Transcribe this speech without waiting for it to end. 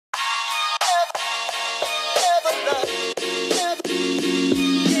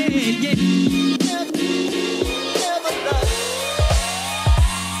Hey,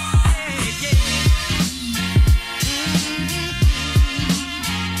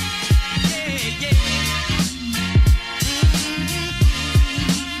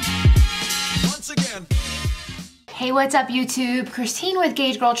 what's up YouTube? Christine with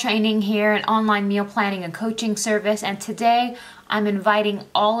Gauge Girl Training here, an online meal planning and coaching service, and today I'm inviting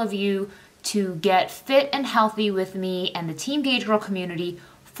all of you to get fit and healthy with me and the Team Gauge Girl community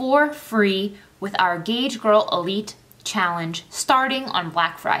for free with our Gauge Girl Elite Challenge starting on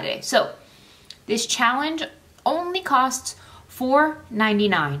Black Friday. So this challenge only costs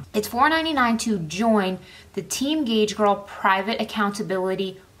 $4.99. It's $4.99 to join the Team Gauge Girl private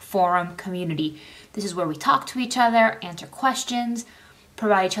accountability forum community. This is where we talk to each other, answer questions,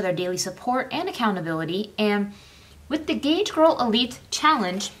 provide each other daily support and accountability. And with the Gauge Girl Elite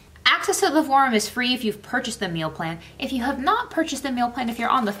Challenge, access to the forum is free if you've purchased the meal plan. If you have not purchased the meal plan, if you're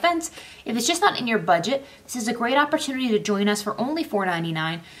on the fence, if it's just not in your budget, this is a great opportunity to join us for only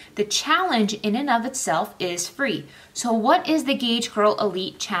 $4.99. The challenge in and of itself is free. So what is the Gauge Girl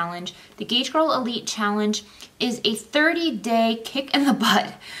Elite Challenge? The Gauge Girl Elite Challenge is a 30-day kick in the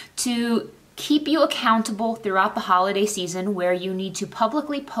butt to keep you accountable throughout the holiday season, where you need to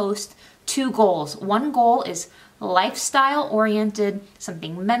publicly post 2 goals. One goal is lifestyle oriented,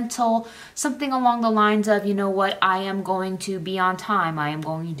 something mental, something along the lines of, you know what, I am going to be on time, I am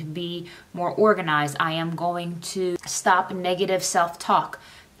going to be more organized, I am going to stop negative self-talk,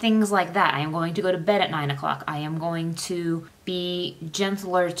 things like that. I am going to go to bed at 9 o'clock. I am going to be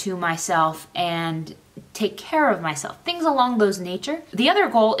gentler to myself and take care of myself, things along those nature. The other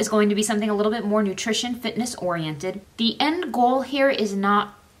goal is going to be something a little bit more nutrition, fitness oriented. The end goal here is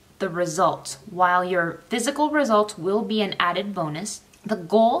not the results. While your physical results will be an added bonus, the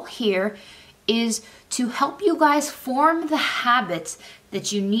goal here is to help you guys form the habits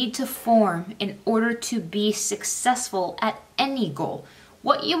that you need to form in order to be successful at any goal.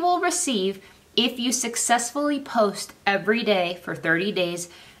 What you will receive if you successfully post every day for 30 days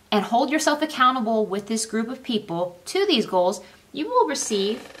and hold yourself accountable with this group of people to these goals, you will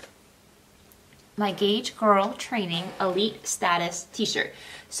receive my Gauge Girl Training Elite Status t-shirt.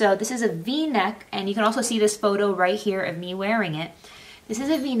 So this is a V-neck, and you can also see this photo right here of me wearing it. This is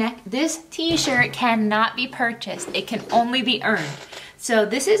a V-neck. This t-shirt cannot be purchased. It can only be earned. So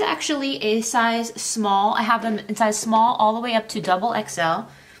this is actually a size small. I have them in size small all the way up to XXL.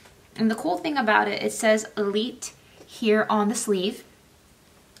 And the cool thing about it, it says Elite here on the sleeve.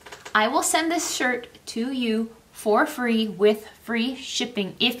 I will send this shirt to you for free with free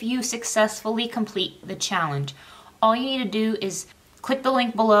shipping if you successfully complete the challenge. All you need to do is click the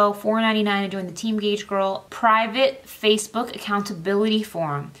link below, $4.99, to join the Team Gauge Girl private Facebook accountability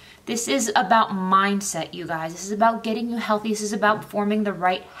forum. This is about mindset, you guys. This is about getting you healthy. This is about forming the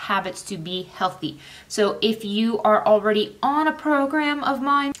right habits to be healthy. So if you are already on a program of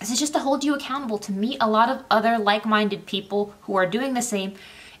mine, this is just to hold you accountable, to meet a lot of other like-minded people who are doing the same.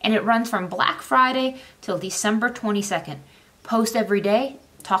 And it runs from Black Friday till December 22nd. Post every day,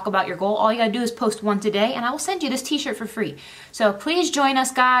 talk about your goal. All you gotta do is post once a day, and I will send you this t-shirt for free. So please join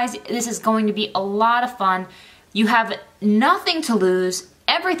us, guys. This is going to be a lot of fun. You have nothing to lose,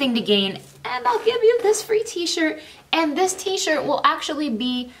 everything to gain, and I'll give you this free t-shirt. And this t-shirt will actually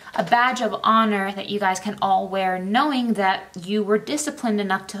be a badge of honor that you guys can all wear, knowing that you were disciplined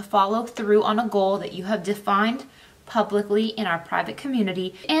enough to follow through on a goal that you have defined publicly in our private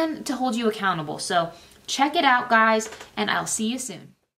community and to hold you accountable. So check it out, guys, and I'll see you soon.